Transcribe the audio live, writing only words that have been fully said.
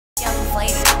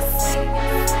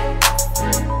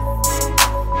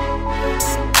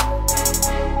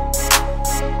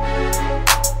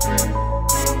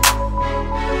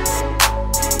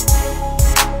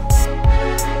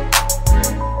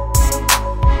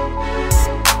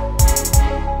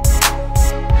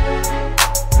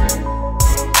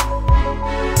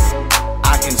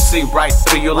see right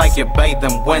through you like you're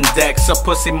bathing Windex. A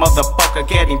pussy motherfucker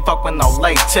getting fucked with no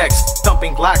latex.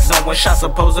 Thumping Glocks, knowing shots,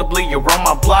 supposedly you're on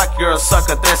my block. You're a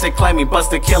sucker, that's it, claiming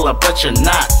busted killer, but you're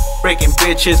not. Breaking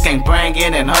bitches, gang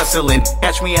banging and hustling.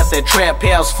 Catch me at the trap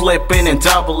house, flipping and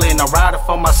doubling. A rider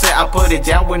for my set, I put it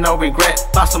down with no regret.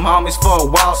 Lost some homies for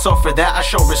a while, so for that I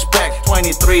show respect.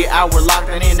 23-hour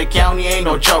lockdown in the county ain't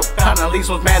no joke. Kinda lease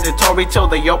was mandatory till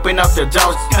they open up their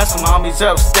doors. Got some homies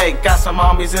upstate, got some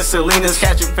homies in Salinas,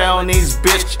 catching felonies,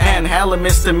 bitch, and hella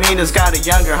misdemeanors. Got a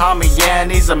younger homie, yeah,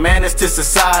 and he's a menace to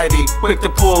society. Quick to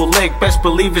pull lick, best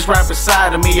believe it's right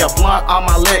beside of me. A blunt on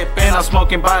my lip, and I'm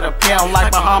smoking by the pound.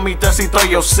 Like my homie Dusty, throw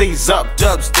your C's up,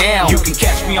 dubs down. You can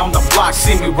catch me on the block,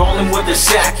 see me rolling with a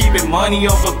sack. Keeping money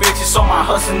over bitches, so my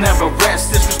hustle never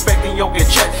rests. Disrespecting, you'll get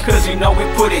checked, cause you know we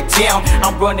put it down.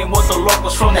 I'm running with the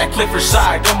locals from that Clifford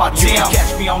side of my town. You can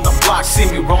catch me on the block, see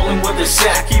me rolling with a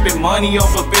sack. Keeping money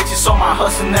over bitches, so my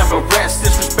hustle never rests.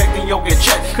 Disrespecting, you'll get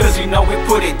checked, cause you know we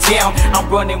put it down.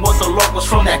 I'm running with the locals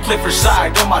from that Clifford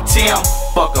side of my town.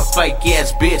 Fuck a fake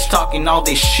ass bitch talking all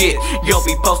this shit. You'll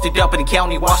be posted up in the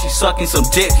county while she sucking some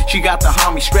dick. She got the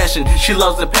homie stressing, she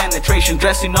loves the penetration.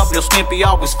 Dressing up real skimpy,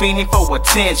 always fiending for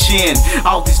attention.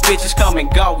 All these bitches come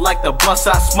and go like the blunts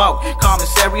I smoke.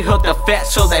 Commissary hook the fat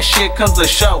so that shit comes to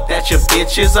show that your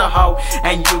bitch is a hoe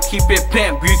and you keep it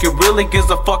pimp. You can really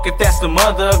give a fuck if that's the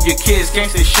mother of your kids.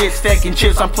 Gangsta shit, stacking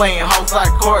chips, I'm playing hoes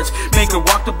like cards. Make her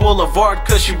walk the boulevard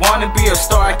cause she wanna be a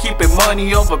star. I keep it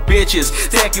money over bitches,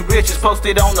 stacking riches,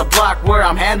 posted on the block where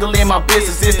I'm handling my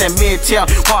business. It's that Midtown,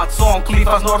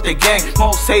 TownX4 North the gang.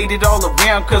 Most hated all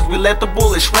around cause we let the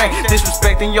bullets ring.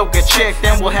 Disrespecting, you'll get checked,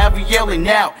 then we'll have you yelling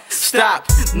out. Stop,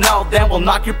 no, then we'll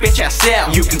knock your bitch ass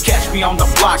out. You can catch me on the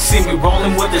block, see me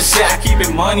rolling with a sack.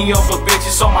 Keeping money over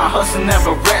bitches, so my hustle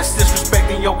never rests.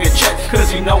 Disrespecting, you'll get checked,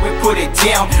 cause you know we put it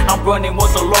down. I'm running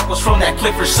with the locals from that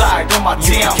Clifford side of my town.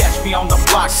 You can catch me on the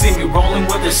block, see me rolling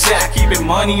with a sack. Keeping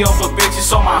money over bitches,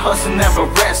 so my hustle never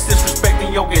rests.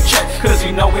 Disrespecting, you'll get checked, cause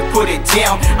you know we put it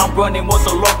down. I'm running with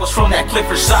the locals from that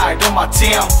Clifford side of my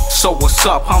town. So what's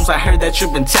up, homes? I heard that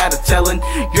you've been tattletelling.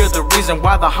 You're the reason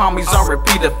why the homies are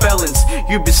repeated felons.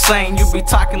 You be saying you be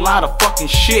talking a lot of fucking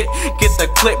shit. Get the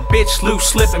clip, bitch, loose,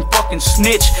 slip and fucking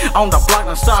snitch. On the block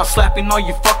and start slapping all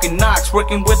you fucking knocks.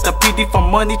 Working with the PD for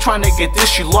money, trying to get this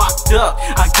shit locked up.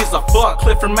 I gives a fuck,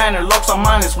 Clifford Manor locks on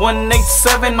minus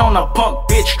 187 on a punk,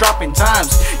 bitch, dropping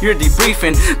times. You're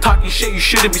debriefing, talking shit you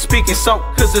shouldn't be speaking. So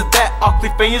cause of that, all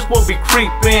Cliffanians will be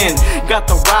creeping. Got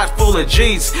the ride full of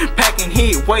G's, packing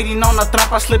heat, waiting on the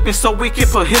trapa slipping so we can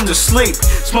put him to sleep.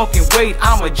 Smoking weed,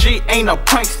 I'm a G, ain't no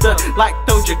prankster. Like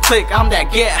Doja Click, I'm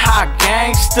that get high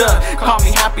gangster. Call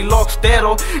me Happy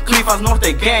Lockstero, Clifford North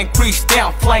the gang, creased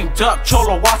down, flamed up,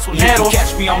 Cholo Watts will handle. You can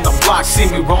catch me on the block, see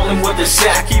me rolling with a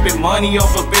sack. Keeping money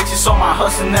over bitches, so my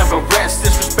hustle never rests.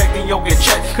 Disrespecting, you'll get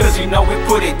checked, cause you know we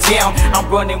put it down. I'm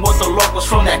running with the locals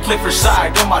from that Clifford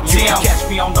side of my town. You can catch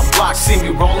me on the block, see me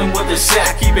rolling with a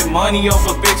sack. Keeping money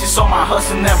over bitches, so my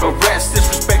hustle never rests.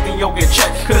 Disrespecting, you'll get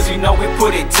checked, cause you know we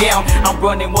put it down. I'm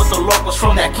running with the locals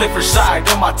from that Clifford side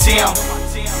of my town.